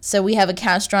section. So we have a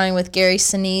cast drawing with Gary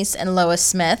Sinise and Lois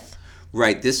Smith.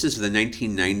 Right. This is the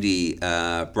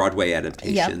 1990 Broadway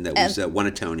adaptation that was won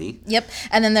a Tony. Yep.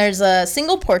 And then there's a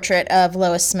single portrait of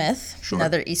Lois Smith, Sure.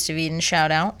 another East of Eden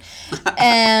shout out.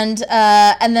 and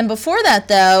then before that,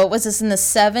 though, was this in the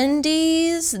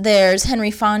 70s? There's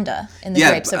Henry Fonda in The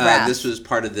Grapes of Wrath. This was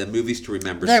part of the Movies to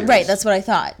Remember series. Right, that's what I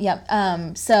thought.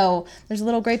 Yep. So there's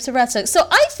little Grapes of Wrath. So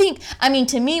I think,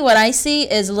 to me, what I see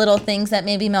is little things that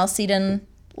maybe Mel Cedon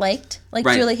liked, like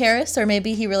Right. Julie Harris, or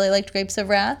maybe he really liked Grapes of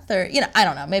Wrath, or I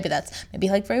don't know. Maybe he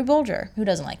liked Ray Bolger. Who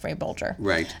doesn't like Ray Bolger?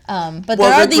 Right. But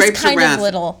there are these Grapes kind Wrath, of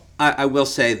little. I will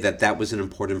say that was an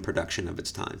important production of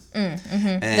its time. The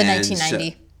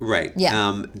 1990. Right.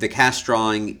 Yeah. The cast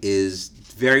drawing is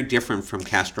very different from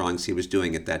cast drawings he was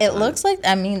doing at that time. It looks like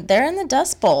they're in the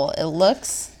Dust Bowl. It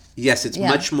looks. Yes, it's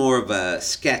much more of a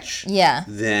sketch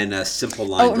than a simple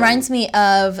line. Oh, it reminds me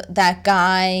of that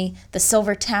guy, the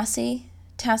Silver Tassery.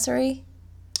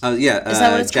 Oh, yeah. Is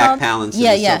that what it's Jack called? Palance and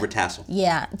the Silver Tassel.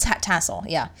 Yeah, tassel,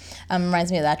 yeah.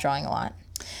 Reminds me of that drawing a lot.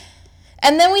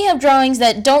 And then we have drawings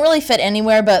that don't really fit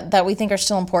anywhere, but that we think are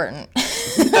still important.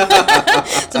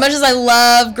 As much as I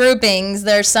love groupings,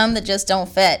 there's some that just don't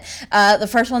fit. The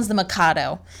first one's the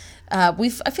Mikado.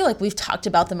 I feel like we've talked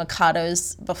about the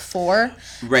Mikados before.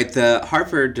 Right. The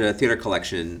Harvard Theater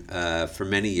Collection for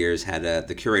many years had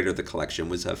the curator of the collection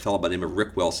was a fellow by the name of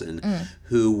Rick Wilson,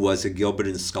 who was a Gilbert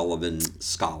and Sullivan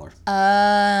scholar.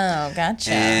 Oh,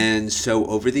 gotcha. And so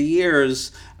over the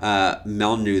years,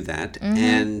 Mel knew that.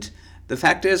 And the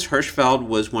fact is, Hirschfeld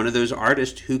was one of those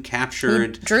artists who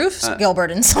captured... Who drew Gilbert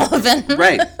and Sullivan.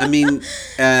 Right.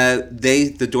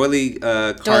 The Doily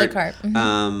Cart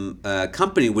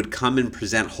company would come and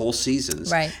present whole seasons.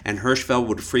 Right. And Hirschfeld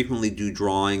would frequently do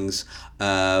drawings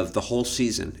of the whole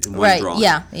season in one drawing.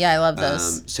 Yeah, I love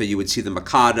those. So you would see the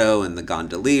Mikado and the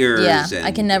Gondoliers. Yeah, and,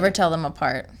 I can never tell them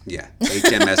apart. Yeah,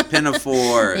 HMS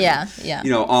Pinafore. And, yeah.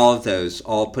 All of those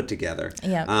all put together.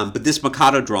 Yeah. But this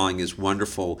Mikado drawing is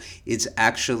wonderful. It's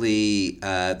actually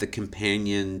the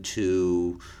companion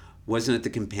to, wasn't it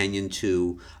the companion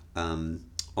to On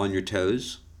Your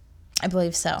Toes? I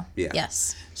believe so. Yeah.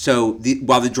 Yes. So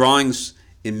while the drawings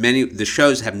in the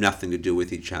shows have nothing to do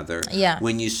with each other,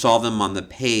 when you saw them on the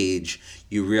page,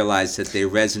 you realized that they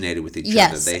resonated with each other.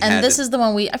 Yes, and this is the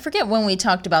one I forget when we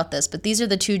talked about this, but these are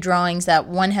the two drawings that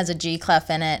one has a G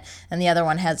clef in it, and the other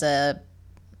one has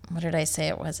what did I say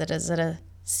it was? Is it a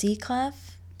C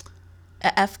clef?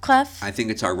 A F clef? I think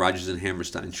it's our Rodgers and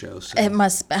Hammerstein show. So. It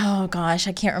must, oh gosh,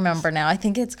 I can't remember now. I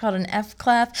think it's called an F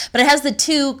clef, but it has the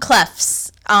two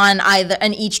clefs on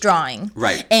each drawing.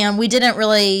 Right. And we didn't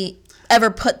really ever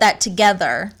put that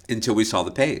together until we saw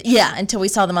the page. Yeah, until we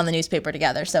saw them on the newspaper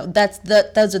together. So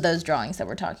those are those drawings that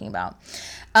we're talking about.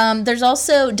 There's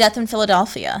also Death in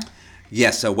Philadelphia.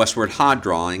 Yes, a Westward Ha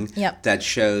drawing that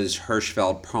shows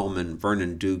Hirschfeld, Perlman,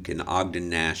 Vernon Duke, and Ogden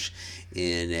Nash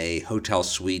in a hotel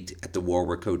suite at the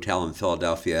Warwick Hotel in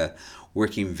Philadelphia,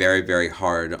 working very, very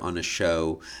hard on a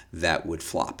show that would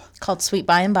flop. Called Sweet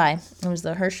By and By. It was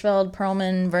the Hirschfeld,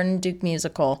 Perlman, Vernon Duke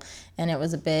musical, and it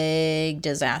was a big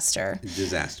disaster.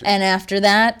 And after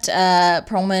that,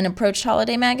 Perlman approached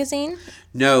Holiday Magazine.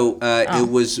 No, it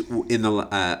was in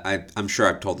the. I'm sure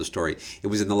I've told the story. It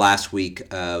was in the last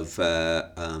week of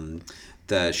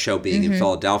the show being in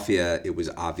Philadelphia. It was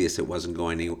obvious it wasn't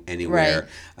going anywhere.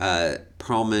 Right.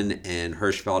 Perlman and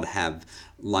Hirschfeld have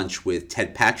lunch with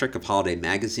Ted Patrick of Holiday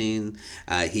Magazine.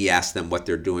 He asked them what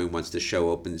they're doing once the show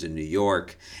opens in New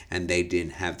York, and they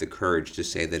didn't have the courage to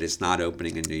say that it's not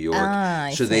opening in New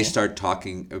York. So they start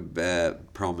talking,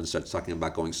 Perlman starts talking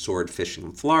about going sword fishing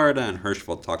in Florida, and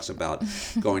Hirschfeld talks about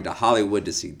going to Hollywood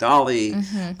to see Dolly.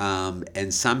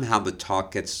 And somehow the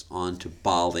talk gets on to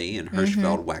Bali, and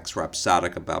Hirschfeld waxes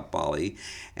rhapsodic about Bali.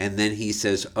 And then he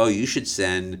says, oh, you should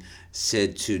send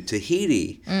Sid to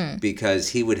Tahiti because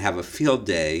he would have a field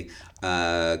day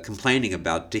complaining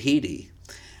about Tahiti.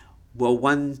 Well,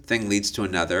 one thing leads to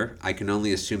another. I can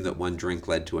only assume that one drink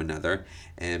led to another.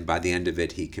 And by the end of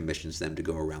it, he commissions them to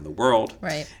go around the world.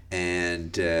 Right.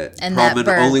 And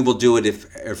Perlman only will do it if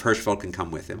Hirschfeld can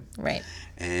come with him. Right.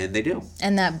 And they do.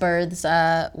 And that births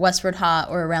Westward Ha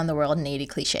or Around the World in 80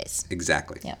 Cliches.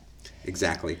 Exactly. Yeah.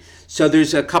 Exactly. So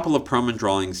there's a couple of Perlman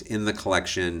drawings in the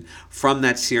collection from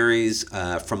that series,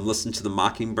 from Listen to the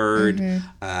Mockingbird,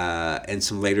 and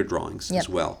some later drawings as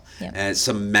well. And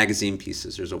some magazine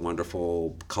pieces. There's a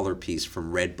wonderful color piece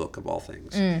from Red Book, of all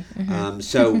things.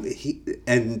 So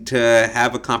to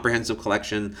have a comprehensive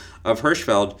collection of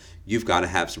Hirschfeld, you've got to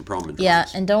have some Perlman drawings. Yeah,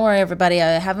 and don't worry, everybody.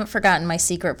 I haven't forgotten my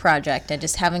secret project. I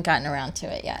just haven't gotten around to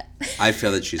it yet. I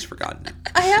feel that she's forgotten it.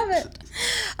 I haven't.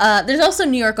 There's also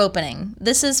New York Opening.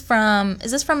 Is this from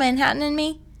Manhattan and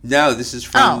Me? No, this is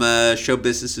from Oh. Show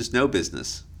Business is No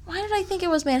Business. Why did I think it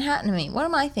was Manhattan to me? What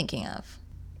am I thinking of?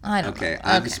 I don't Okay, know.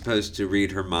 I'm supposed to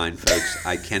read her mind, folks.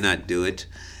 I cannot do it.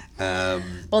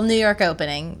 Well, New York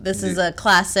opening. This is a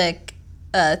classic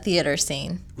theater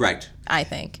scene, Right. I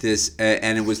think. This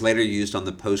and it was later used on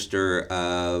the poster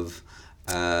of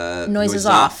Noises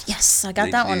Off. Yes, I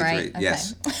got that one right. 1983.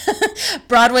 Yes. Okay.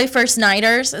 Broadway First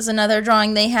Nighters is another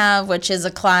drawing they have, which is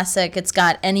a classic. It's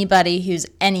got anybody who's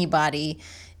anybody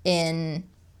in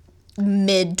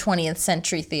mid 20th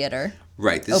century theater.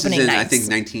 Right. This Opening is in, I nights.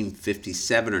 think,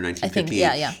 1957 or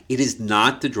 1958. yeah. It is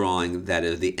not the drawing that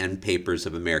is the end papers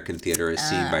of American theater as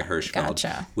seen by Hirschfeld,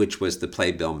 gotcha. which was the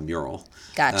Playbill mural.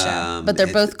 Gotcha. But they're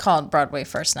both called Broadway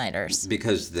First Nighters.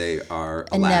 Because they are,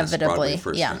 alas, Inevitably,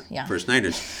 Broadway yeah. First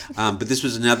Nighters. But this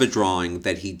was another drawing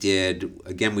that he did.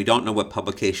 Again, we don't know what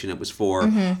publication it was for,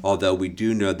 Mm-hmm. although we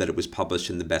do know that it was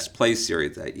published in the Best Plays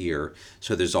series that year.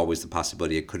 So there's always the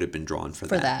possibility it could have been drawn for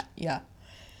that. Yeah.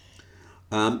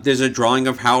 There's a drawing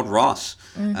of Harold Ross,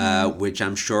 Mm-hmm. which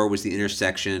I'm sure was the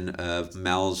intersection of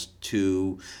Mel's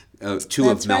two of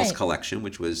That's Mel's right. collection,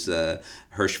 which was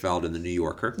Hirschfeld and the New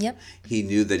Yorker. Yep. He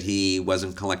knew that he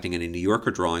wasn't collecting any New Yorker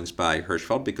drawings by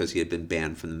Hirschfeld because he had been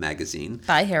banned from the magazine.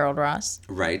 By Harold Ross.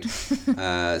 Right.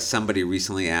 Somebody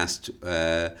recently asked,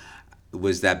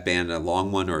 was that ban a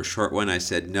long one or a short one? I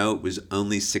said, no, it was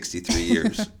only 63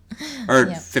 years.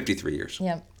 Or 53 years.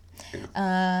 Yep.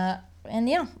 And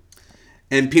yeah.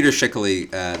 And Peter Schickele,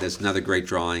 there's another great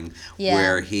drawing Yeah.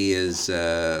 where he is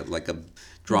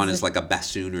drawn as like a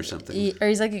bassoon or something. Or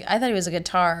he's like, I thought he was a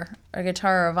guitar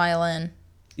or a violin.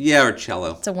 Yeah, or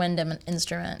cello. It's a wind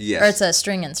instrument. Yes. Or it's a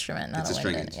string instrument, not It's a a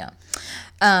string wind instrument.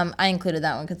 Yeah. I included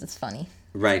that one because it's funny.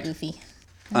 Right. Goofy.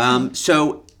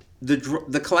 So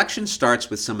the collection starts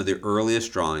with some of the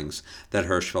earliest drawings that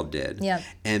Hirschfeld did. Yep.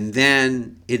 And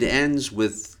then it ends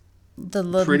with The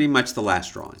little, pretty much the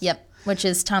last drawing. Yep. Which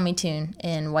is Tommy Tune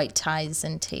in White Ties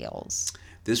and Tails.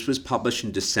 This was published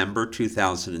in December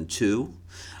 2002.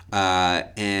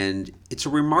 And it's a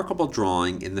remarkable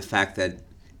drawing in the fact that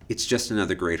it's just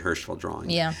another great Hirschfeld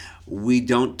drawing. Yeah. We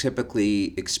don't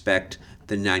typically expect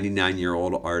the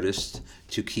 99-year-old artist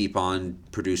to keep on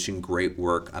producing great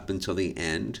work up until the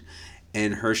end.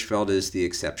 And Hirschfeld is the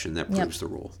exception that proves the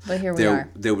rule. But here we are.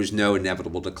 There was no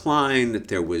inevitable decline.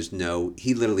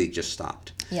 He literally just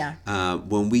stopped. Yeah.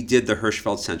 When we did the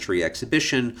Hirschfeld Century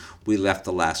exhibition, we left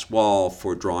the last wall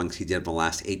for drawings he did in the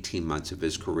last 18 months of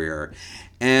his career.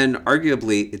 And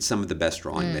arguably, it's some of the best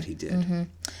drawing that he did. Mm-hmm.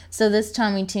 So this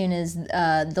Tommy Tune is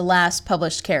the last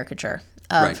published caricature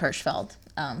of Right. Hirschfeld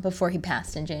before he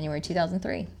passed in January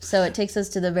 2003. So it takes us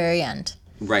to the very end.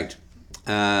 Right.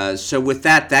 So with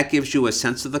that gives you a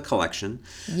sense of the collection.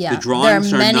 Yeah. The drawings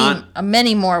there are not...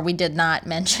 many more we did not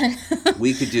mention.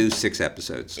 We could do 6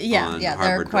 episodes on there are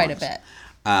Harvard quite drawings.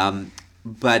 a bit.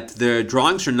 But the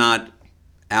drawings are not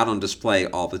out on display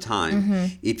all the time. Mm-hmm.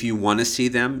 If you want to see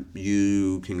them,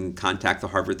 you can contact the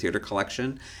Harvard Theater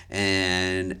Collection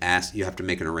and ask. You have to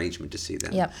make an arrangement to see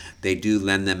them. Yep. They do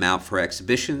lend them out for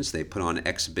exhibitions. They put on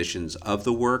exhibitions of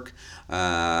the work.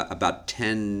 About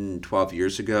 10, 12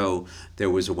 years ago, there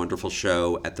was a wonderful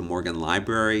show at the Morgan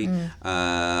Library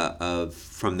drawn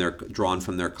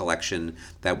from their collection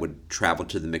that would travel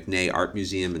to the McNay Art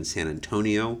Museum in San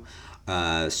Antonio.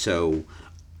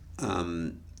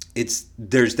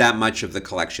 There's that much of the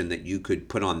collection that you could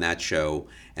put on that show,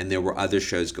 and there were other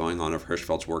shows going on of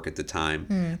Hirschfeld's work at the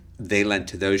time. They lent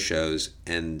to those shows,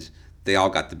 and they all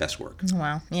got the best work.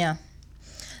 Wow. Yeah.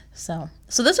 So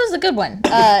this was a good one.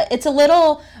 It's a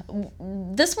little.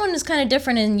 This one is kind of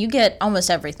different, and you get almost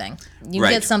everything. You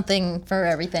Right. get something for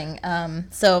everything.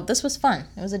 So this was fun.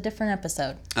 It was a different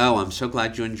episode. Oh, I'm so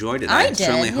glad you enjoyed it. I I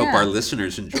certainly did, hope yeah. our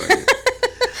listeners enjoyed it.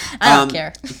 I don't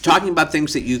care. Talking about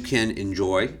things that you can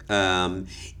enjoy,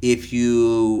 if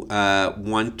you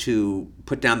want to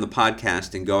put down the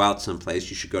podcast and go out someplace,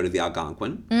 you should go to the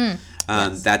Algonquin.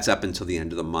 Yes. That's up until the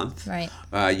end of the month. Right.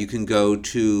 You can go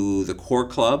to the Core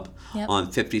Club Yep.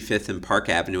 on 55th and Park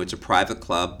Avenue. It's a private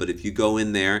club, but if you go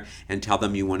in there and tell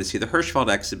them you want to see the Hirschfeld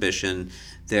exhibition,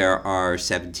 there are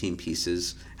 17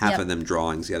 pieces, half Yep. of them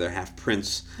drawings, the other half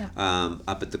prints, Yep.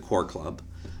 up at the Core Club.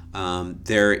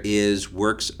 There is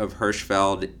works of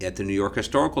Hirschfeld at the New York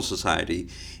Historical Society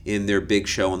in their big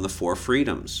show on the Four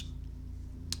Freedoms.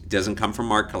 It doesn't come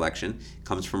from our collection. It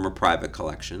comes from a private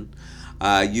collection.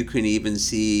 You can even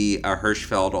see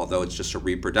Hirschfeld, although it's just a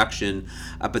reproduction,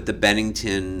 up at the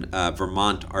Bennington,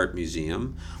 Vermont Art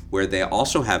Museum, where they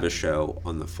also have a show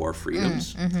on the Four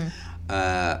Freedoms.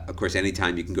 Of course,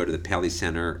 anytime you can go to the Paley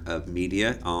Center of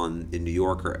Media in New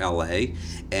York or LA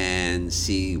and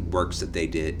see works that they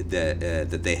did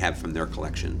that they have from their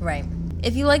collection. Right.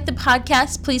 If you like the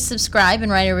podcast, please subscribe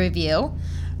and write a review.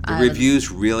 The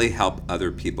reviews really help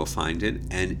other people find it,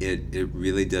 and it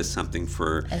really does something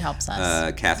for It helps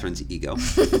us. Catherine's ego.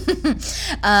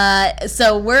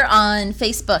 So we're on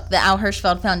Facebook, the Al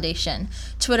Hirschfeld Foundation,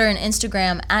 Twitter and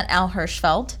Instagram at Al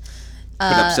Hirschfeld.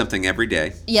 Put up something every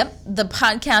day. Yep. The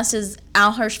podcast is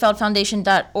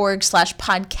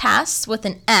alhirschfeldfoundation.org/podcasts with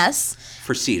an S.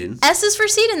 For Seaton. S is for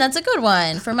Seaton. That's a good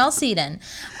one. For Mel Seaton.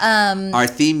 Our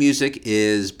theme music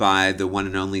is by the one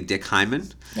and only Dick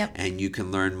Hyman. Yep. And you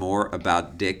can learn more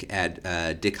about Dick at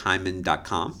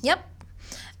dickhyman.com. Yep.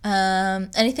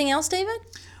 Anything else, David?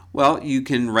 Well, you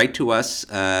can write to us.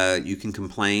 You can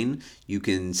complain. You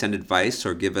can send advice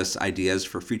or give us ideas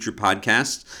for future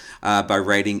podcasts by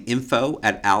writing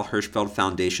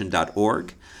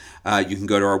info@alhirschfeldfoundation.org. You can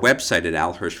go to our website at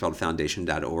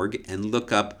alhirschfeldfoundation.org and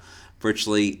look up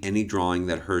virtually any drawing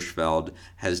that Hirschfeld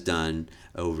has done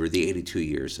over the 82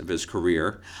 years of his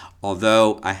career.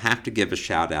 Although I have to give a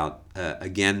shout out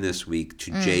again this week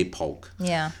to Jay Polk,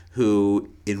 who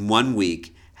in 1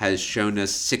 week has shown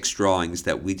us 6 drawings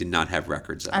that we did not have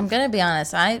records of. I'm going to be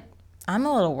honest. I'm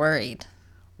a little worried.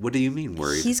 What do you mean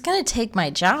worried? He's going to take my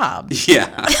job.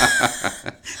 Yeah.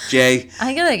 Jay.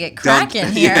 I got to get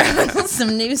cracking here. Yeah.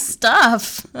 Some new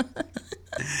stuff.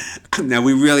 Now,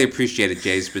 we really appreciate it.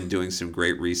 Jay's been doing some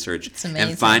great research. It's amazing.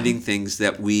 And finding things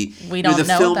that we don't know the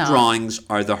film about. drawings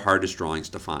are the hardest drawings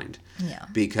to find. Yeah.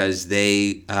 Because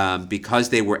they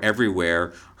were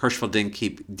everywhere, Hirschfeld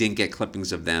didn't get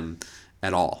clippings of them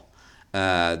at all.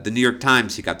 The New York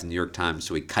Times, he got the New York Times,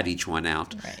 so he cut each one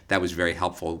out. Right. That was very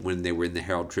helpful. When they were in the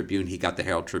Herald Tribune, he got the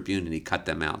Herald Tribune and he cut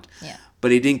them out. Yeah.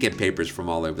 But he didn't get papers from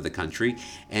all over the country,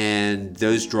 and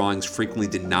those drawings frequently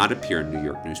did not appear in New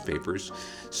York newspapers.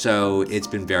 So it's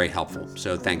been very helpful.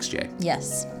 So thanks, Jay.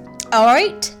 Yes. All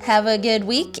right. Have a good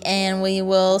week, and we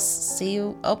will see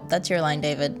you. Oh, that's your line,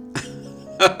 David.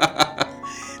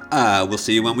 We'll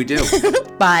see you when we do.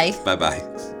 Bye. Bye-bye.